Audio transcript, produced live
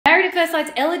Married First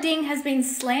Light's Ella Ding has been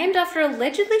slammed after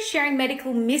allegedly sharing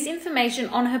medical misinformation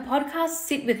on her podcast,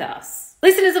 Sit With Us.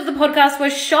 Listeners of the podcast were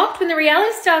shocked when the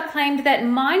reality star claimed that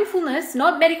mindfulness,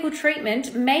 not medical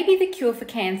treatment, may be the cure for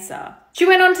cancer. She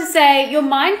went on to say, "Your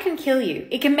mind can kill you.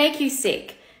 It can make you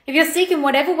sick. If you're sick in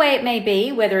whatever way it may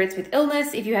be, whether it's with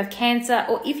illness, if you have cancer,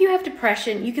 or if you have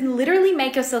depression, you can literally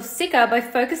make yourself sicker by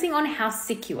focusing on how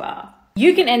sick you are.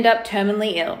 You can end up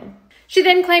terminally ill." She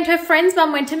then claimed her friend's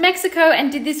mum went to Mexico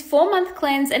and did this 4-month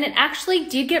cleanse, and it actually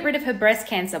did get rid of her breast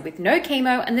cancer with no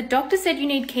chemo, and the doctor said you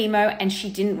need chemo and she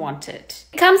didn't want it.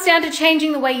 It comes down to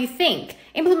changing the way you think,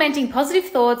 implementing positive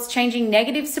thoughts, changing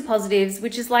negatives to positives,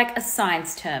 which is like a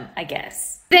science term, I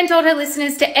guess. She then told her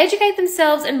listeners to educate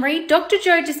themselves and read Dr.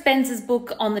 Joe Dispenza's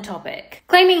book on the topic,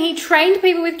 claiming he trained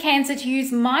people with cancer to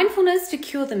use mindfulness to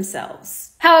cure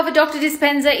themselves. However, Dr.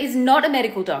 Dispenza is not a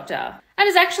medical doctor and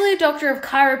is actually a doctor of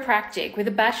chiropractic with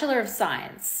a Bachelor of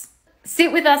Science.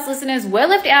 Sit With Us listeners were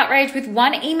left outraged, with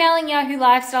one emailing Yahoo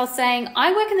Lifestyle saying,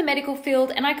 "I work in the medical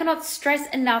field and I cannot stress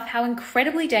enough how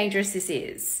incredibly dangerous this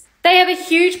is." They have a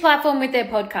huge platform with their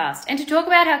podcast, and to talk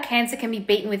about how cancer can be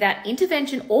beaten without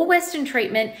intervention or Western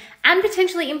treatment and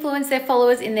potentially influence their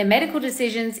followers in their medical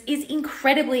decisions is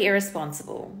incredibly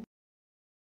irresponsible.